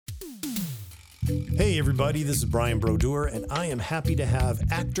Hey everybody, this is Brian Brodeur, and I am happy to have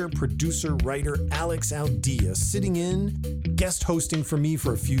actor, producer, writer Alex Aldea sitting in, guest hosting for me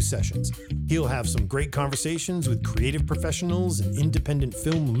for a few sessions. He'll have some great conversations with creative professionals and independent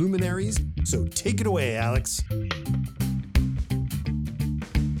film luminaries, so take it away, Alex.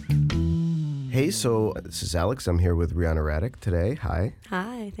 Hey, so this is Alex. I'm here with Rihanna Raddick today. Hi.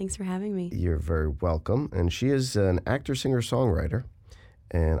 Hi, thanks for having me. You're very welcome. And she is an actor, singer, songwriter.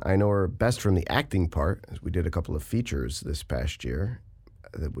 And I know her best from the acting part, as we did a couple of features this past year,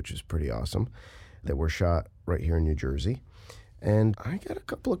 which is pretty awesome, that were shot right here in New Jersey. And I got a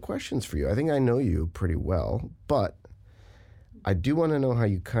couple of questions for you. I think I know you pretty well, but I do want to know how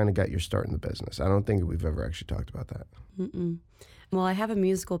you kind of got your start in the business. I don't think we've ever actually talked about that. Mm-mm. Well, I have a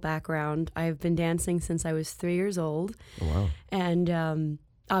musical background. I've been dancing since I was 3 years old. Oh, wow. And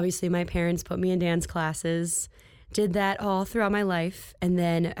obviously my parents put me in dance classes, did that all throughout my life. And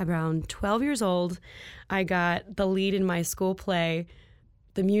then around 12 years old, I got the lead in my school play,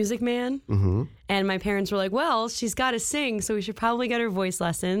 The Music Man. Mm-hmm. And my parents were like, well, she's got to sing, so we should probably get her voice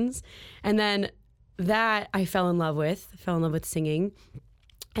lessons. And then that I fell in love with singing.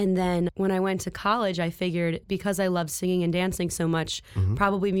 And then when I went to college, I figured because I loved singing and dancing so much,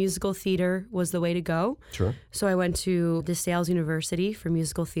 probably musical theater was the way to go. Sure. So I went to DeSales University for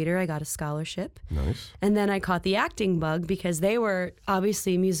musical theater. I got a scholarship. Nice. And then I caught the acting bug because they were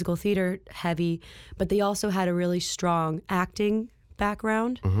obviously musical theater heavy, but they also had a really strong acting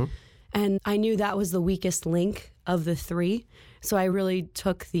background. Mm-hmm. And I knew that was the weakest link of the three. So I really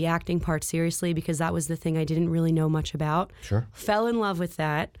took the acting part seriously because that was the thing I didn't really know much about. Sure. Fell in love with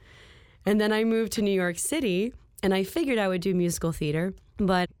that. And then I moved to New York City and I figured I would do musical theater.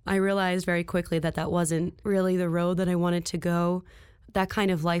 But I realized very quickly that that wasn't really the road that I wanted to go. That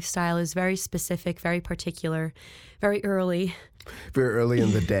kind of lifestyle is very specific, very particular, very early. Very early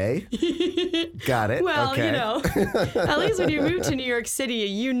in the day? Got it. Well, okay. you know, at least when you move to New York City,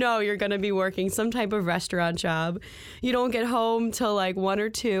 you know you're going to be working some type of restaurant job. You don't get home till like 1 or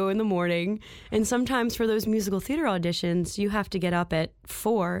 2 in the morning. And sometimes for those musical theater auditions, you have to get up at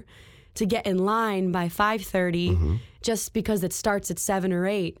 4 to get in line by 5:30 just because it starts at 7 or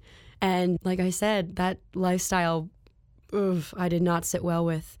 8. And like I said, that lifestyle, I did not sit well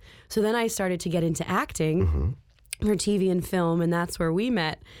with. So then I started to get into acting. For TV and film, and that's where we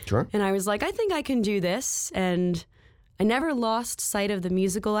met. Sure. And I was like, I think I can do this. And I never lost sight of the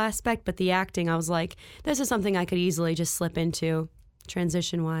musical aspect, but the acting, I was like, this is something I could easily just slip into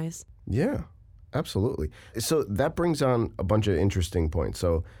transition-wise. Yeah, absolutely. So that brings on a bunch of interesting points.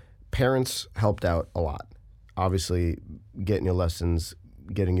 So parents helped out a lot. Obviously, getting you lessons,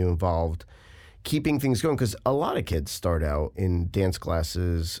 getting you involved, keeping things going, because a lot of kids start out in dance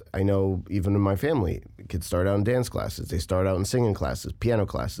classes. I know even in my family, kids start out in dance classes. They start out in singing classes, piano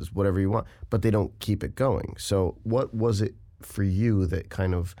classes, whatever you want, but they don't keep it going. So what was it for you that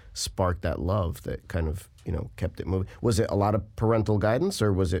kind of sparked that love that kind of, kept it moving? Was it a lot of parental guidance,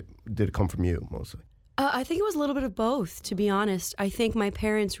 or did it come from you mostly? I think it was a little bit of both, to be honest. I think my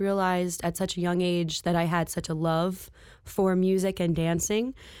parents realized at such a young age that I had such a love for music and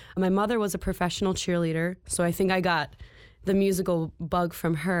dancing. My mother was a professional cheerleader, so I think I got the musical bug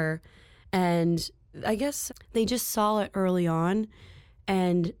from her. And I guess they just saw it early on,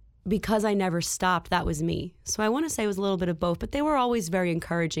 and because I never stopped, that was me. So I want to say it was a little bit of both, but they were always very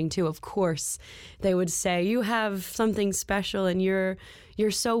encouraging too. Of course, they would say, you have something special and you're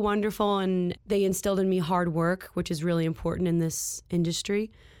so wonderful. And they instilled in me hard work, which is really important in this industry.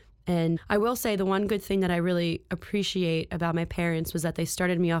 And I will say the one good thing that I really appreciate about my parents was that they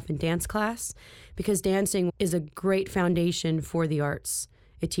started me off in dance class, because dancing is a great foundation for the arts.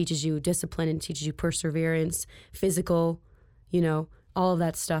 It teaches you discipline, it teaches you perseverance, physical, all of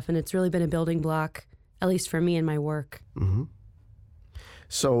that stuff. And it's really been a building block, at least for me in my work. Mm-hmm.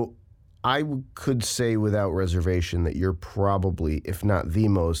 So I could say without reservation that you're probably, if not the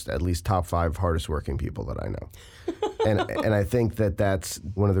most, at least top 5 hardest working people that I know. and I think that that's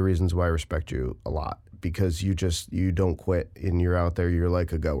one of the reasons why I respect you a lot, because you don't quit and you're out there, you're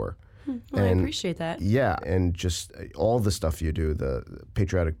like a goer. Well, I appreciate that. Yeah, and just all the stuff you do, the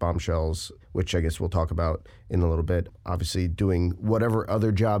Patriotic Bombshells, which I guess we'll talk about in a little bit. Obviously doing whatever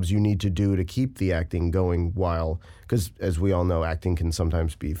other jobs you need to do to keep the acting going because as we all know, acting can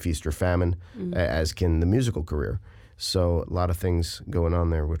sometimes be feast or famine, as can the musical career. So a lot of things going on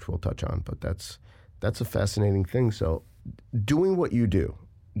there, which we'll touch on, but that's a fascinating thing. So doing what you do,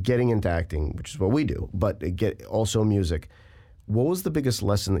 getting into acting, which is what we do, but get also music. What was the biggest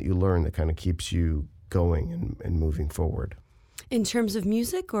lesson that you learned that kind of keeps you going and moving forward? In terms of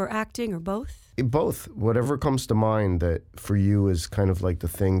music or acting or both? Both. Whatever comes to mind that for you is kind of like the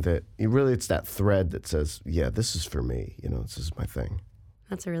thing that it's that thread that says, yeah, this is for me. This is my thing.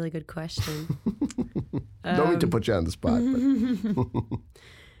 That's a really good question. Don't mean to put you on the spot. But.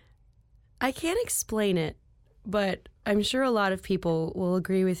 I can't explain it, but I'm sure a lot of people will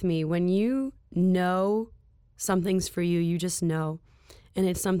agree with me. When you know something's for you, you just know. And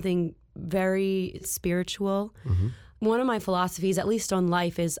it's something very spiritual. Mm-hmm. One of my philosophies, at least on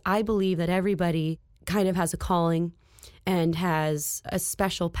life, is I believe that everybody kind of has a calling and has a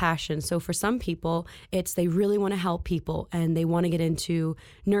special passion. So for some people, it's they really want to help people and they want to get into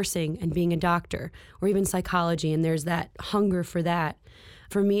nursing and being a doctor or even psychology, and there's that hunger for that.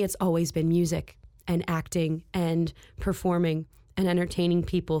 For me, it's always been music and acting and performing and entertaining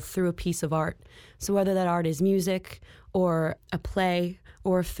people through a piece of art. So whether that art is music or a play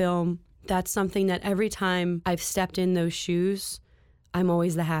or a film, that's something that every time I've stepped in those shoes, I'm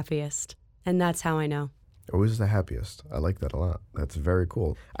always the happiest. And that's how I know. Always the happiest. I like that a lot. That's very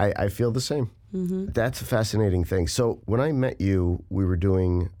cool. I feel the same. Mm-hmm. That's a fascinating thing. So when I met you, we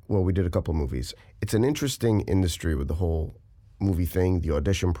did a couple movies. It's an interesting industry with the whole movie thing, the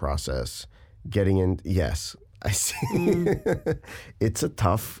audition process, getting in. Yes, I see. It's a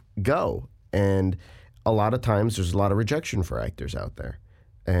tough go. And a lot of times there's a lot of rejection for actors out there.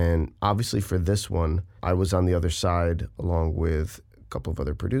 And obviously for this one, I was on the other side along with a couple of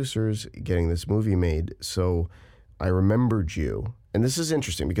other producers getting this movie made. So I remembered you. And this is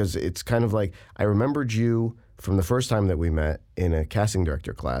interesting because it's kind of like I remembered you from the first time that we met in a casting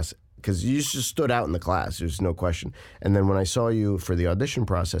director class, because you just stood out in the class. There's no question. And then when I saw you for the audition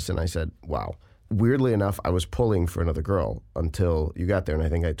process, and I said, wow. Weirdly enough, I was pulling for another girl until you got there, and I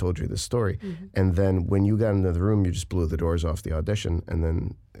think I told you this story. Mm-hmm. And then when you got into the room, you just blew the doors off the audition, and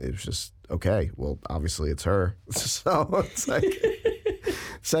then it was just, okay, well, obviously it's her. So it's like,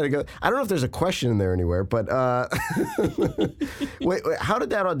 I don't know if there's a question in there anywhere, but wait, how did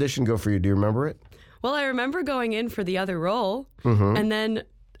that audition go for you? Do you remember it? Well, I remember going in for the other role, mm-hmm. and then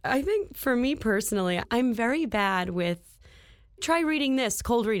I think for me personally, I'm very bad with try reading this,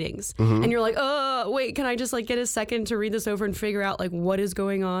 cold readings. Mm-hmm. And you're like, oh, wait, can I just get a second to read this over and figure out what is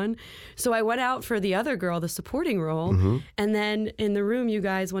going on? So I went out for the other girl, the supporting role. Mm-hmm. And then in the room, you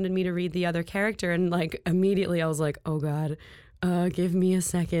guys wanted me to read the other character. And immediately I was like, oh God, give me a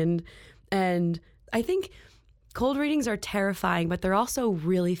second. And I think cold readings are terrifying, but they're also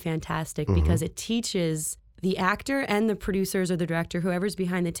really fantastic mm-hmm. because it teaches the actor and the producers or the director, whoever's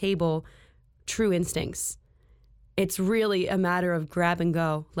behind the table, true instincts. It's really a matter of grab and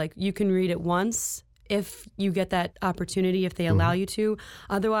go. You can read it once if you get that opportunity, if they allow you to.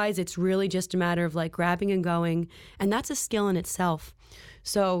 Otherwise, it's really just a matter of grabbing and going. And that's a skill in itself.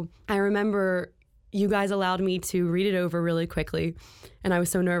 So I remember you guys allowed me to read it over really quickly. And I was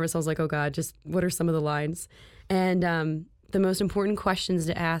so nervous. I was like, oh God, just what are some of the lines? And the most important questions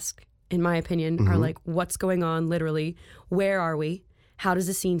to ask, in my opinion, mm-hmm. are what's going on, literally? Where are we? How does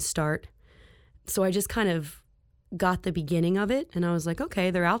the scene start? So I just kind of got the beginning of it, and I was like,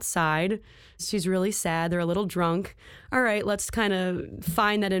 okay, they're outside. She's really sad. They're a little drunk. All right, let's kind of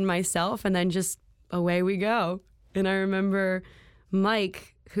find that in myself, and then just away we go. And I remember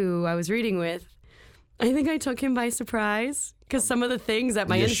Mike, who I was reading with, I think I took him by surprise because some of the things that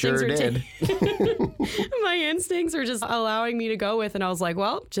my instincts my instincts are just allowing me to go with, and I was like,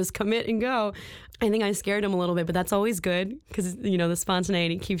 well, just commit and go. I think I scared him a little bit, but that's always good because, the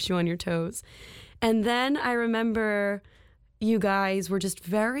spontaneity keeps you on your toes. And then I remember you guys were just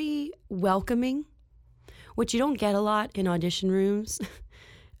very welcoming, which you don't get a lot in audition rooms.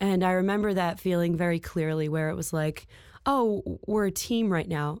 And I remember that feeling very clearly where it was like, oh, we're a team right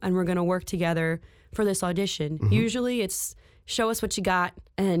now and we're going to work together for this audition. Mm-hmm. Usually it's show us what you got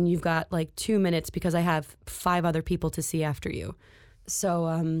and you've got 2 minutes because I have 5 other people to see after you.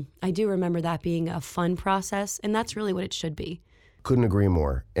 So I do remember that being a fun process, and that's really what it should be. Couldn't agree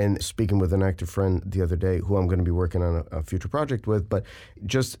more. And speaking with an actor friend the other day, who I'm going to be working on a future project with, but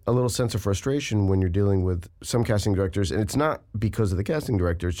just a little sense of frustration when you're dealing with some casting directors. And it's not because of the casting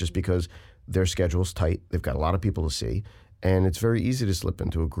director, it's just because their schedule's tight. They've got a lot of people to see. And it's very easy to slip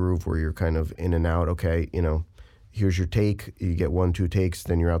into a groove where you're kind of in and out. Okay, here's your take. You get 1-2 takes,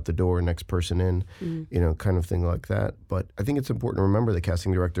 then you're out the door, next person in, kind of thing like that. But I think it's important to remember that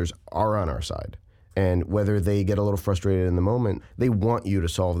casting directors are on our side. And whether they get a little frustrated in the moment, they want you to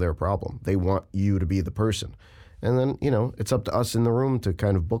solve their problem. They want you to be the person. And then, it's up to us in the room to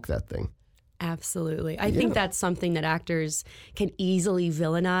kind of book that thing. Absolutely. I think that's something that actors can easily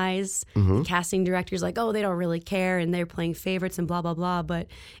villainize. Mm-hmm. The casting directors they don't really care and they're playing favorites and blah, blah, blah. But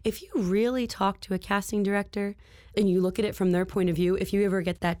if you really talk to a casting director and you look at it from their point of view, if you ever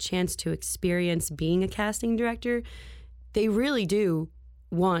get that chance to experience being a casting director, they really do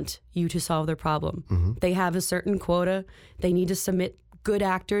want you to solve their problem. Mm-hmm. They have a certain quota. They need to submit good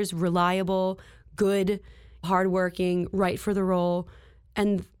actors, reliable, good, hardworking, right for the role.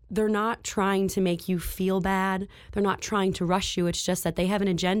 And they're not trying to make you feel bad. They're not trying to rush you. It's just that they have an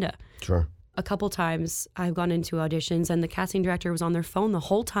agenda. Sure. A couple times I've gone into auditions and the casting director was on their phone the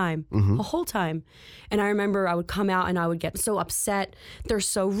whole time, the whole time. And I remember I would come out and I would get so upset. They're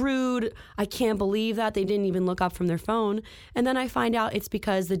so rude. I can't believe that. They didn't even look up from their phone. And then I find out it's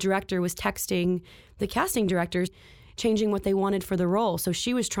because the director was texting the casting director, changing what they wanted for the role. So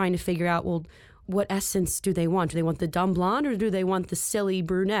she was trying to figure out, well, what essence do they want? Do they want the dumb blonde or do they want the silly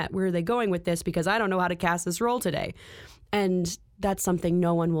brunette? Where are they going with this? Because I don't know how to cast this role today. And that's something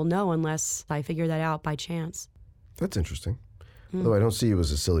no one will know unless I figure that out by chance. That's interesting. Although I don't see you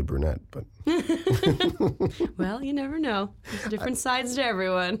as a silly brunette, but... Well, you never know. There's different sides to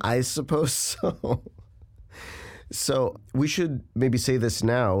everyone. I suppose so. So we should maybe say this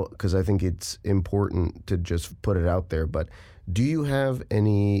now, because I think it's important to just put it out there, but do you have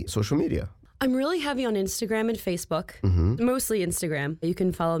any social media? I'm really heavy on Instagram and Facebook, mostly Instagram. You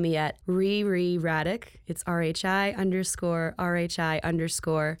can follow me at Riri Radick. It's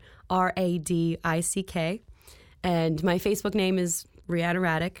RHI_RHI_RADICK. And my Facebook name is Rihanna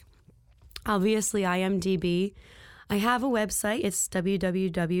Radick. Obviously, IMDb. I have a website. It's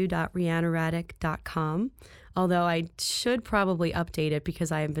www.rihannaradick.com. Although I should probably update it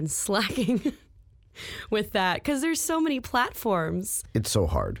because I have been slacking with that because there's so many platforms. It's so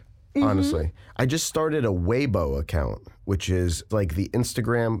hard. Honestly, I just started a Weibo account, which is like the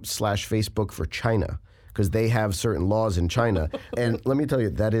Instagram/Facebook for China, because they have certain laws in China. And let me tell you,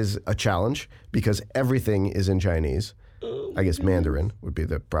 that is a challenge because everything is in Chinese. I guess Mandarin would be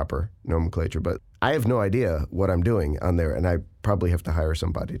the proper nomenclature, but I have no idea what I'm doing on there, and I probably have to hire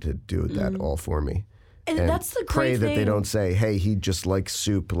somebody to do that all for me. And that's the pray great that thing. they don't say, hey, he just likes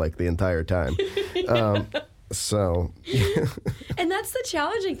soup like the entire time. So, And that's the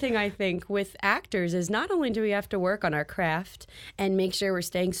challenging thing, I think, with actors is not only do we have to work on our craft and make sure we're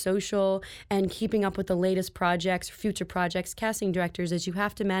staying social and keeping up with the latest projects, future projects, casting directors, is you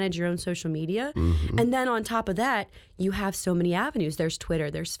have to manage your own social media. And then on top of that, you have so many avenues. There's Twitter,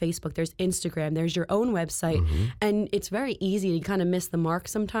 there's Facebook, there's Instagram, there's your own website. And it's very easy to kind of miss the mark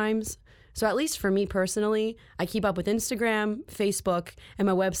sometimes. So at least for me personally, I keep up with Instagram, Facebook, and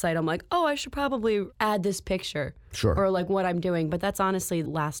my website. I'm like, oh, I should probably add this picture. Sure. Or like what I'm doing. But that's honestly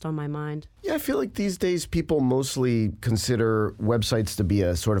last on my mind. yeah, I feel like these days people mostly consider websites to be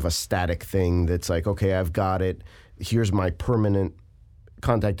a sort of a static thing that's like, okay, I've got it. Here's my permanent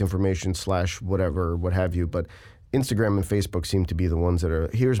contact information / whatever, what have you. But Instagram and Facebook seem to be the ones that are,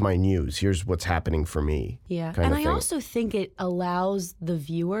 here's my news, here's what's happening for me. Yeah. kind And of I thing. also think it allows the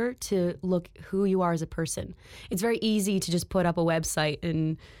viewer to look who you are as a person. It's very easy to just put up a website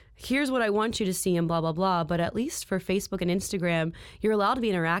and here's what I want you to see and blah, blah, blah. But at least for Facebook and Instagram, you're allowed to be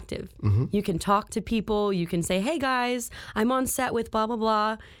interactive. You can talk to people. You can say, hey, guys, I'm on set with blah, blah,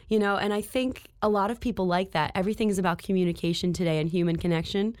 blah. You know, and I think a lot of people like that. Everything's about communication today and human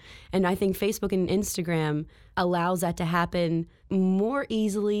connection. And I think Facebook and Instagram allows that to happen more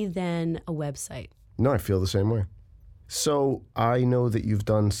easily than a website. No, I feel the same way. So I know that you've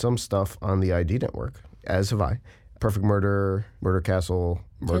done some stuff on the ID network, as have I. Perfect Murder, Murder Castle,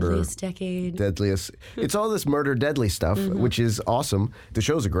 Murder... Deadliest Decade. Deadliest. It's all this murder deadly stuff, which is awesome. The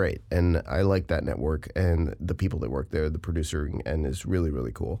shows are great, and I like that network and the people that work there, the producer, and is really,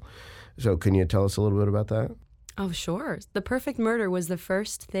 really cool. So can you tell us a little bit about that? Oh, sure. The Perfect Murder was the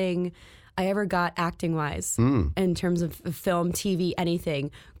first thing I ever got acting-wise in terms of film, TV,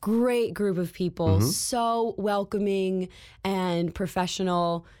 anything. Great group of people, so welcoming and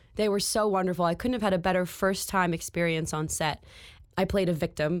professional. They were so wonderful. I couldn't have had a better first-time experience on set. I played a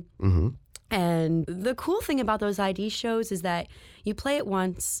victim. And the cool thing about those ID shows is that you play it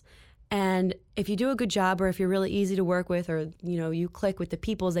once, and if you do a good job or if you're really easy to work with or, you know, you click with the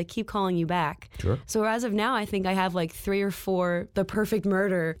people, they keep calling you back. Sure. So as of now, I think I have like 3 or 4 The Perfect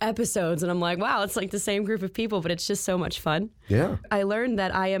Murder episodes, and I'm like, wow, it's like the same group of people, but it's just so much fun. Yeah. I learned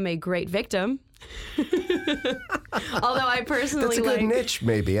that I am a great victim. Although I personally That's a good niche,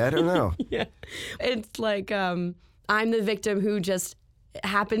 maybe. I don't know. Yeah. It's like I'm the victim who just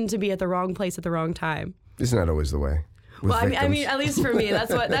happened to be at the wrong place at the wrong time. Isn't that always the way? Well, I mean, at least for me,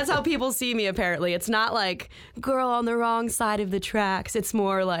 that's how people see me. Apparently, it's not like girl on the wrong side of the tracks. It's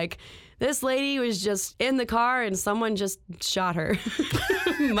more like This lady was just in the car and someone just shot her.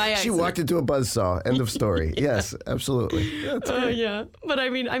 She walked into a buzzsaw. End of story. Yes, absolutely. That's great. Yeah. But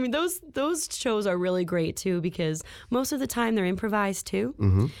I mean, those shows are really great too because most of the time they're improvised too.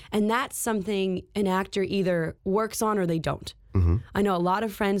 Mm-hmm. And that's something an actor either works on or they don't. Mm-hmm. I know a lot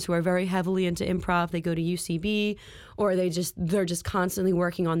of friends who are very heavily into improv. They go to UCB or they're just constantly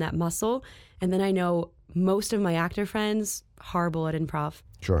working on that muscle. And then I know most of my actor friends horrible at improv.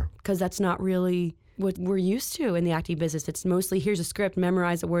 Sure. Because that's not really what we're used to in the acting business. It's mostly here's a script,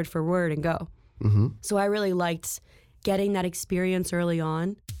 memorize it word for word and go. Mm-hmm. So I really liked getting that experience early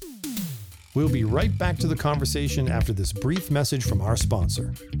on. We'll be right back to the conversation after this brief message from our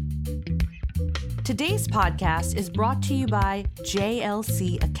sponsor. Today's podcast is brought to you by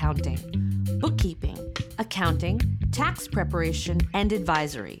JLC Accounting. Bookkeeping, accounting, tax preparation, and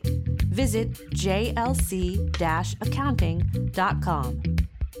advisory. Visit jlc-accounting.com.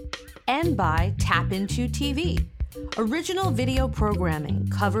 And by Tap Into TV, original video programming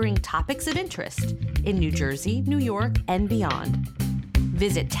covering topics of interest in New Jersey, New York, and beyond.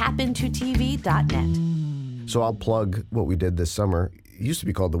 Visit tapintotv.net. So I'll plug what we did this summer. It used to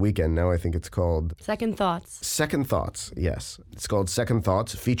be called The Weekend. Now I think it's called Second Thoughts. Second Thoughts, yes. It's called Second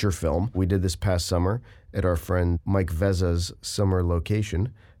Thoughts, feature film. We did this past summer at our friend Mike Veza's summer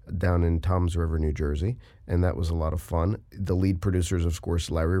location down in Toms River, New Jersey, and that was a lot of fun. The lead producer is, of course,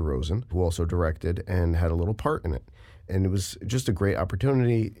 Larry Rosen, who also directed and had a little part in it. And it was just a great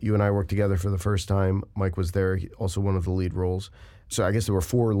opportunity. You and I worked together for the first time. Mike was there, also one of the lead roles. So I guess there were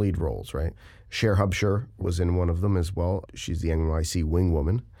 4 lead roles, right? Cher Hubsher was in one of them as well. She's the NYC wing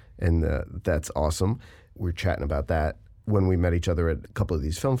woman, and that's awesome. We were chatting about that when we met each other at a couple of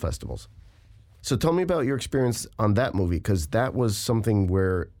these film festivals. So tell me about your experience on that movie, because that was something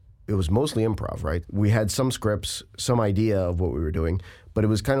where it was mostly improv, right? We had some scripts, some idea of what we were doing, but it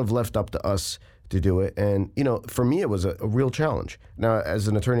was kind of left up to us to do it. And, you know, for me, it was a real challenge. Now, as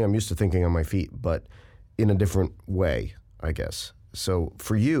an attorney, I'm used to thinking on my feet, but in a different way, I guess. So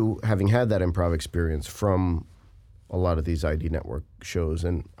for you, having had that improv experience from a lot of these ID Network shows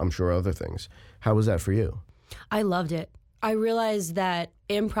and I'm sure other things, how was that for you? I loved it. I realized that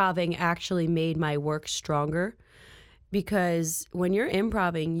improving actually made my work stronger because when you're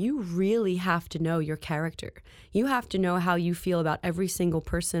improving, you really have to know your character. You have to know how you feel about every single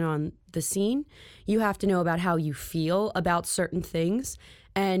person on the scene. You have to know about how you feel about certain things.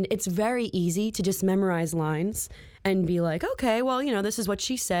 And it's very easy to just memorize lines and be like, okay, well, you know, this is what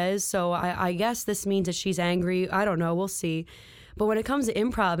she says, so I guess this means that she's angry. I don't know, we'll see. But when it comes to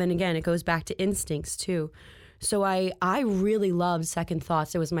improv, and again, it goes back to instincts too. So I really loved Second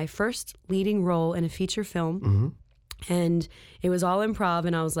Thoughts. It was my first leading role in a feature film. Mm-hmm. And it was all improv,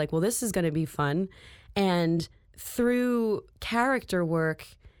 and I was like, well, this is going to be fun. And through character work,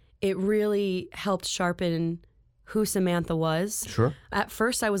 it really helped sharpen who Samantha was. Sure. At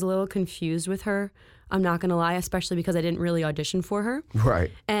first, I was a little confused with her. I'm not going to lie, especially because I didn't really audition for her.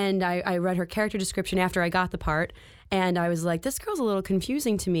 Right. And I read her character description after I got the part, and I was like, this girl's a little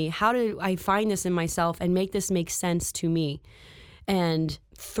confusing to me. How do I find this in myself and make this make sense to me? And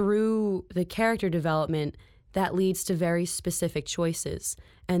through the character development, that leads to very specific choices.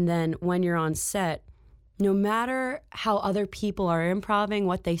 And then when you're on set, no matter how other people are improving,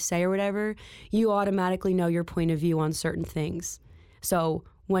 what they say or whatever, you automatically know your point of view on certain things. So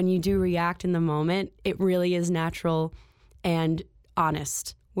when you do react in the moment, it really is natural and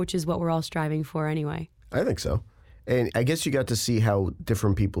honest, which is what we're all striving for anyway. I think so. And I guess you got to see how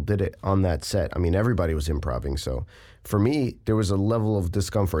different people did it on that set. I mean, everybody was improving. So for me, there was a level of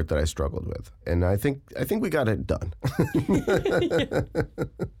discomfort that I struggled with. And I think we got it done.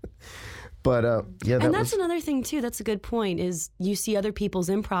 But yeah, and that's another thing too. That's a good point. Is you see other people's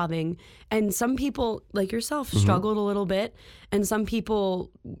improving, and some people like yourself struggled a little bit, and some people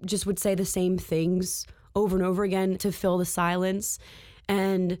just would say the same things over and over again to fill the silence.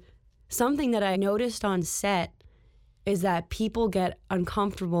 And something that I noticed on set is that people get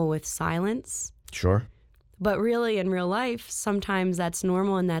uncomfortable with silence. Sure. But really, in real life, sometimes that's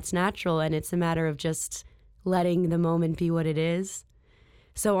normal and that's natural, and it's a matter of just letting the moment be what it is.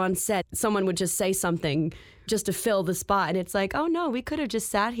 So on set, someone would just say something just to fill the spot. And it's like, oh, no, we could have just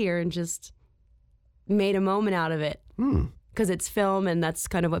sat here and just made a moment out of it. Because it's film and that's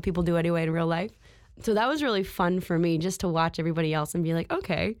kind of what people do anyway in real life. So that was really fun for me just to watch everybody else and be like,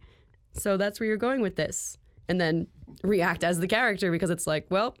 okay, so that's where you're going with this. And then react as the character because it's like,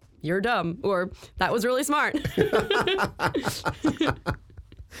 well, you're dumb. Or that was really smart.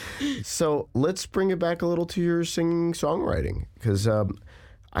 So let's bring it back a little to your singing songwriting because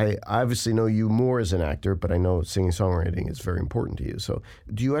I obviously know you more as an actor, but I know singing-songwriting is very important to you. So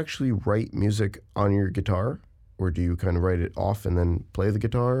do you actually write music on your guitar, or do you kind of write it off and then play the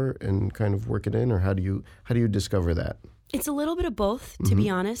guitar and kind of work it in, or how do you discover that? It's a little bit of both, to be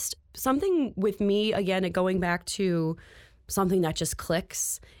honest. Something with me, again, going back to something that just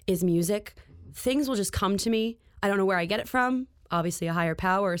clicks, is music. Things will just come to me. I don't know where I get it from. Obviously a higher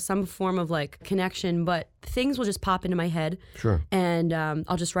power or some form of like connection, but things will just pop into my head. Sure. And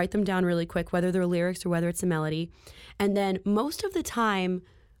I'll just write them down really quick, whether they're lyrics or whether it's a melody. And then most of the time,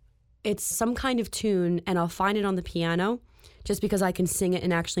 it's some kind of tune, and I'll find it on the piano just because I can sing it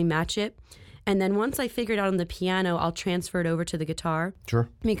and actually match it. And then once I figure it out on the piano, I'll transfer it over to the guitar. Sure.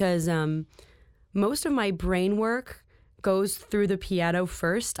 Because most of my brain work goes through the piano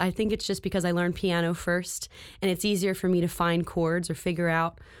first. I think it's just because I learned piano first, and it's easier for me to find chords or figure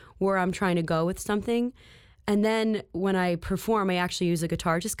out where I'm trying to go with something. And then when I perform, I actually use a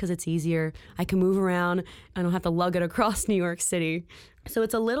guitar just because it's easier. I can move around. I don't have to lug it across New York City. So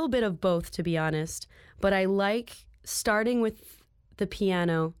it's a little bit of both, to be honest. But I like starting with the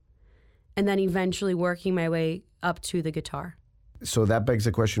piano and then eventually working my way up to the guitar. So that begs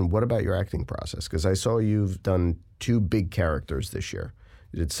the question, what about your acting process? Because I saw you've done 2 big characters this year.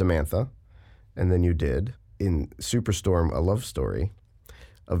 You did Samantha, and then you did, in Superstorm, A Love Story,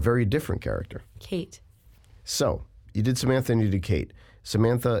 a very different character. Kate. So you did Samantha and you did Kate.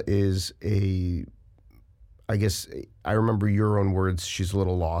 Samantha is I guess, I remember your own words, she's a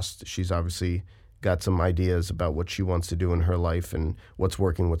little lost. She's obviously got some ideas about what she wants to do in her life and what's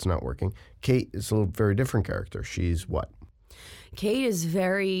working, what's not working. Kate is a very different character. She's what? Kate is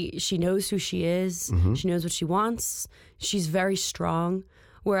she knows who she is. She knows what she wants. She's very strong.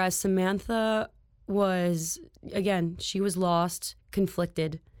 Whereas Samantha was, again, she was lost,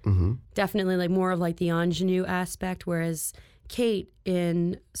 conflicted. Definitely like more of like the ingenue aspect. Whereas Kate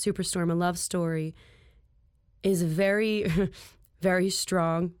in Superstorm, A Love Story is very, very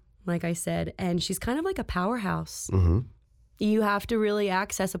strong, like I said. And she's kind of like a powerhouse. You have to really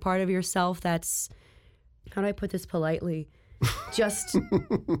access a part of yourself that's, how do I put this politely? Just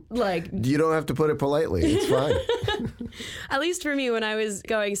like... You don't have to put it politely. It's fine. At least for me, when I was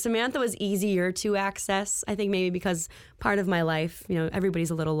going, Samantha was easier to access. I think maybe because part of my life,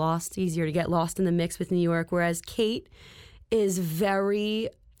 everybody's a little lost. Easier to get lost in the mix with New York. Whereas Kate is very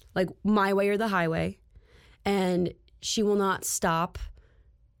like my way or the highway. And she will not stop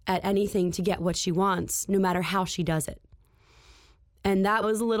at anything to get what she wants, no matter how she does it. And that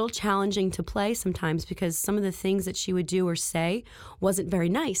was a little challenging to play sometimes because some of the things that she would do or say wasn't very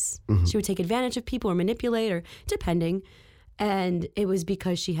nice. She would take advantage of people or manipulate or depending. And it was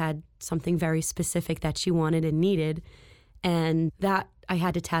because she had something very specific that she wanted and needed. And that I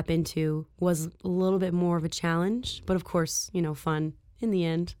had to tap into was a little bit more of a challenge. But of course, fun in the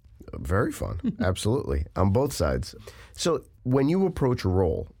end. Very fun. Absolutely. On both sides. So when you approach a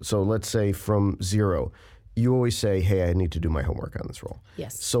role, so let's say from zero, you always say, hey, I need to do my homework on this role.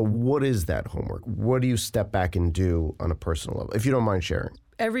 Yes. So what is that homework? What do you step back and do on a personal level, if you don't mind sharing?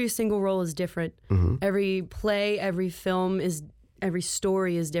 Every single role is different. Every play, every film, every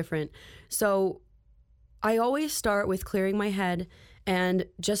story is different. So I always start with clearing my head and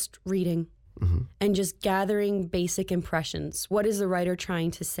just reading and just gathering basic impressions. What is the writer trying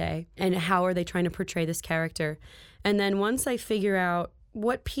to say? And how are they trying to portray this character? And then once I figure out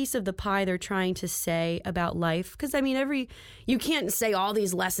what piece of the pie they're trying to say about life. Because, you can't say all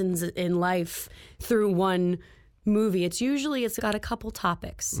these lessons in life through one movie. It's got a couple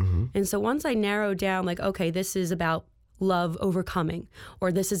topics. And so once I narrow down, like, okay, this is about love overcoming,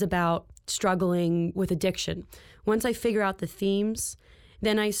 or this is about struggling with addiction. Once I figure out the themes,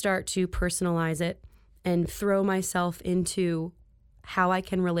 then I start to personalize it and throw myself into how I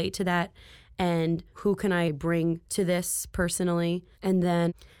can relate to that and who can I bring to this personally. And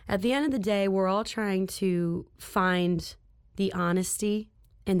then at the end of the day, we're all trying to find the honesty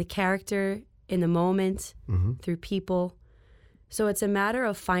and the character in the moment through people. So it's a matter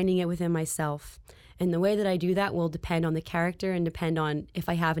of finding it within myself. And the way that I do that will depend on the character and depend on if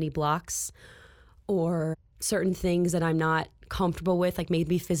I have any blocks or certain things that I'm not comfortable with, like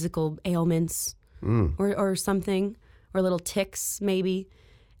maybe physical ailments or something, or little tics maybe.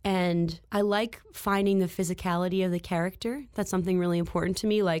 And I like finding the physicality of the character. That's something really important to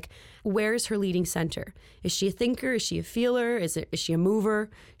me. Like, where's her leading center? Is she a thinker? Is she a feeler? Is she a mover?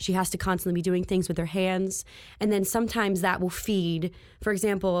 She has to constantly be doing things with her hands. And then sometimes that will feed. For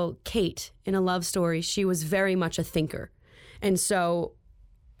example, Kate in A Love Story, she was very much a thinker. And so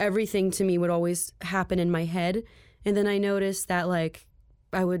everything to me would always happen in my head. And then I noticed that, like,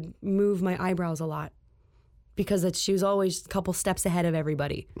 I would move my eyebrows a lot, because she was always a couple steps ahead of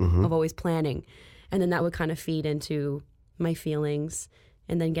everybody, of always planning. And then that would kind of feed into my feelings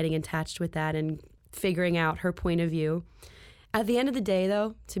and then getting attached with that and figuring out her point of view. At the end of the day,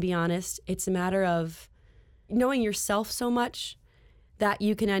 though, to be honest, it's a matter of knowing yourself so much that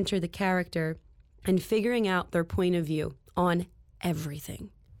you can enter the character and figuring out their point of view on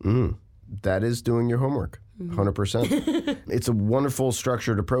everything. That is doing your homework, 100%. It's a wonderful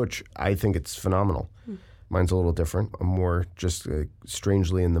structured approach. I think it's phenomenal. Mine's a little different. I'm more just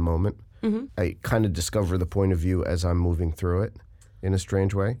strangely in the moment. I kind of discover the point of view as I'm moving through it in a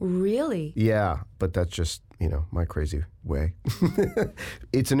strange way. Really? Yeah, but that's just, my crazy way.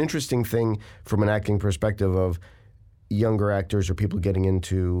 It's an interesting thing from an acting perspective of younger actors or people getting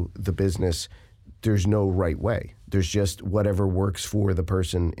into the business. There's no right way. There's just whatever works for the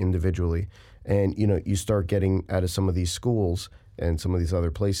person individually. And, you start getting out of some of these schools and some of these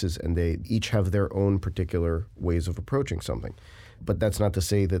other places, and they each have their own particular ways of approaching something. But that's not to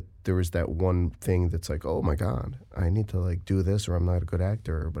say that there is that one thing that's like, oh my God, I need to do this or I'm not a good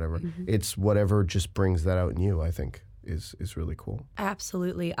actor or whatever. It's whatever just brings that out in you, I think, is really cool.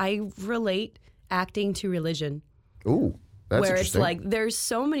 Absolutely. I relate acting to religion. Ooh, that's where interesting. It's like there's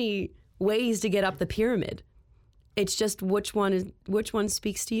so many ways to get up the pyramid. It's just which one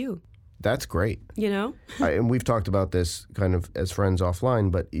speaks to you. That's great. And we've talked about this kind of as friends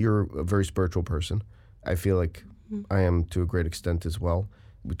offline, but you're a very spiritual person. I feel like I am to a great extent as well.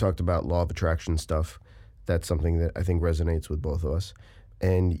 We talked about law of attraction stuff. That's something that I think resonates with both of us.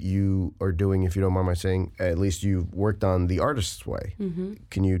 And you are doing, if you don't mind my saying, at least you've worked on The Artist's Way.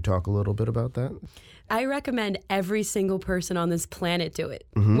 Can you talk a little bit about that? I recommend every single person on this planet do it,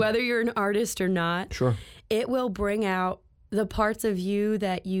 whether you're an artist or not. Sure. It will bring out the parts of you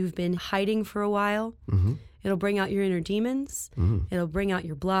that you've been hiding for a while. It'll bring out your inner demons. It'll bring out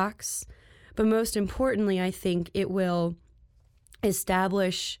your blocks. But most importantly, I think it will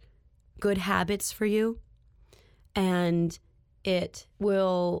establish good habits for you, and it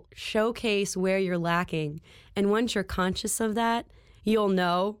will showcase where you're lacking. And once you're conscious of that, you'll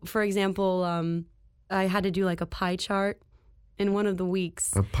know. For example, I had to do a pie chart in one of the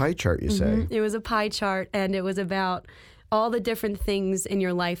weeks. A pie chart, you say? It was a pie chart, and it was about all the different things in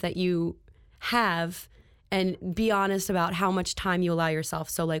your life that you have, and be honest about how much time you allow yourself.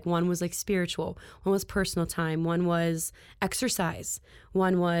 So one was spiritual, one was personal time, one was exercise,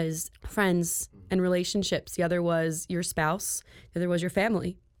 one was friends and relationships, the other was your spouse, the other was your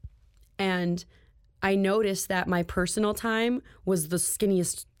family. And I noticed that my personal time was the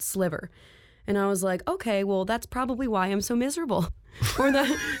skinniest sliver. And I was like, okay, well, that's probably why I'm so miserable.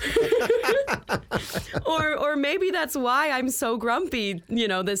 Or or maybe that's why I'm so grumpy,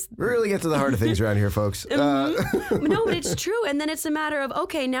 this... We really get to the heart of things around here, folks. No, but it's true. And then it's a matter of,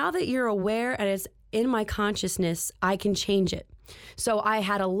 okay, now that you're aware and it's in my consciousness, I can change it. So I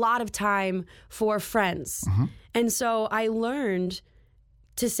had a lot of time for friends. And so I learned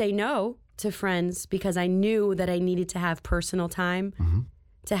to say no to friends because I knew that I needed to have personal time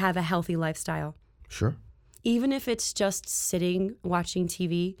to have a healthy lifestyle. Sure. Even if it's just sitting, watching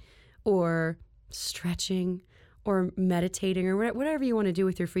TV, or stretching, or meditating, or whatever you want to do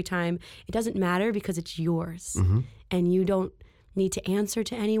with your free time, it doesn't matter because it's yours. And you don't need to answer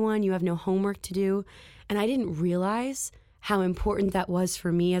to anyone. You have no homework to do. And I didn't realize how important that was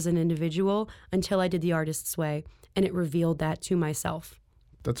for me as an individual until I did The Artist's Way, and it revealed that to myself.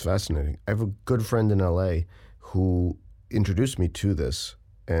 That's fascinating. I have a good friend in LA who introduced me to this.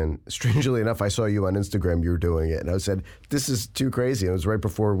 And strangely enough, I saw you on Instagram, you were doing it. And I said, this is too crazy. And it was right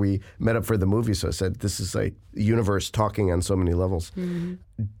before we met up for the movie. So I said, this is the universe talking on so many levels.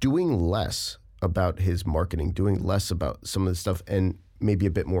 Doing less about his marketing, doing less about some of the stuff, and maybe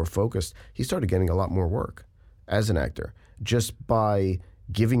a bit more focused, he started getting a lot more work as an actor just by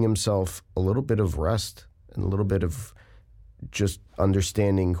giving himself a little bit of rest and a little bit of just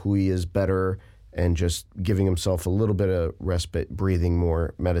understanding who he is better and just giving himself a little bit of respite, breathing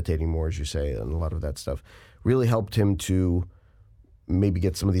more, meditating more, as you say, and a lot of that stuff really helped him to maybe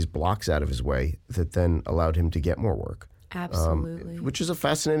get some of these blocks out of his way that then allowed him to get more work. Absolutely. Which is a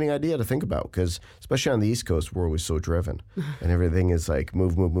fascinating idea to think about because especially on the East Coast, we're always so driven and everything is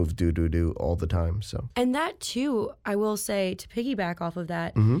move, move, move, do all the time. So. And that too, I will say, to piggyback off of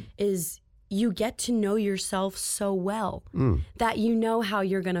that, is you get to know yourself so well that you know how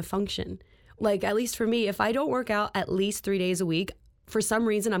you're going to function. At least for me, if I don't work out at least 3 days a week, for some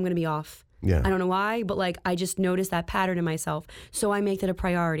reason, I'm going to be off. Yeah. I don't know why, but I just noticed that pattern in myself. So I make that a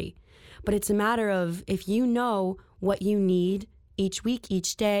priority. But it's a matter of if you know what you need each week,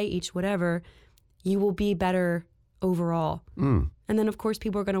 each day, each whatever, you will be better overall. And And then, of course,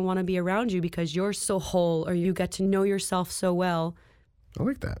 people are going to want to be around you because you're so whole or you get to know yourself so well. I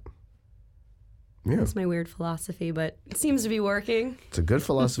like that. Yeah. That's my weird philosophy, but it seems to be working. It's a good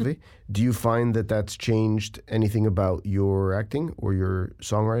philosophy. Do you find that that's changed anything about your acting or your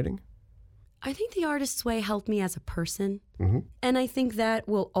songwriting? I think The Artist's Way helped me as a person. Mm-hmm. And I think that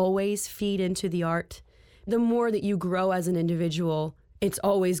will always feed into the art. The more that you grow as an individual, it's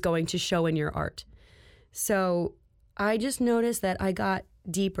always going to show in your art. So I just noticed that I got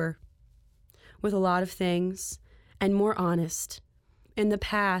deeper with a lot of things and more honest. In the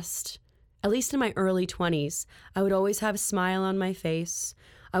past, at least in my early 20s, I would always have a smile on my face.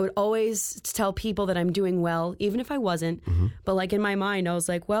 I would always tell people that I'm doing well, even if I wasn't. Mm-hmm. But like in my mind, I was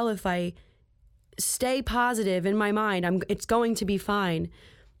like, well, if I stay positive in my mind, it's going to be fine.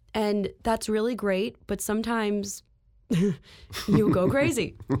 And that's really great, but sometimes you'll go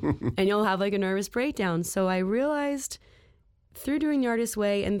crazy and you'll have like a nervous breakdown. So I realized through doing The Artist's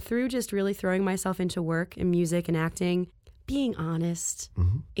Way and through just really throwing myself into work and music and acting, being honest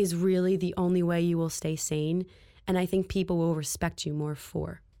is really the only way you will stay sane. And I think people will respect you more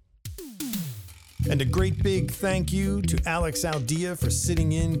for. And a great big thank you to Alex Aldea for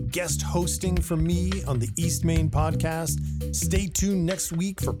sitting in, guest hosting for me on the East Main podcast. Stay tuned next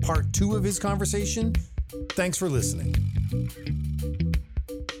week for part 2 of his conversation. Thanks for listening.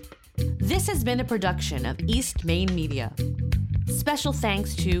 This has been a production of East Main Media. Special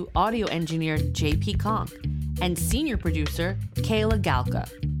thanks to audio engineer JP Conk and senior producer Kayla Galka.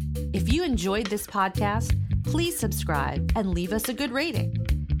 If you enjoyed this podcast, please subscribe and leave us a good rating.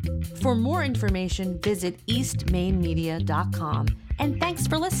 For more information, visit eastmainmedia.com, and thanks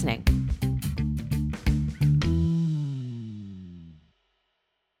for listening.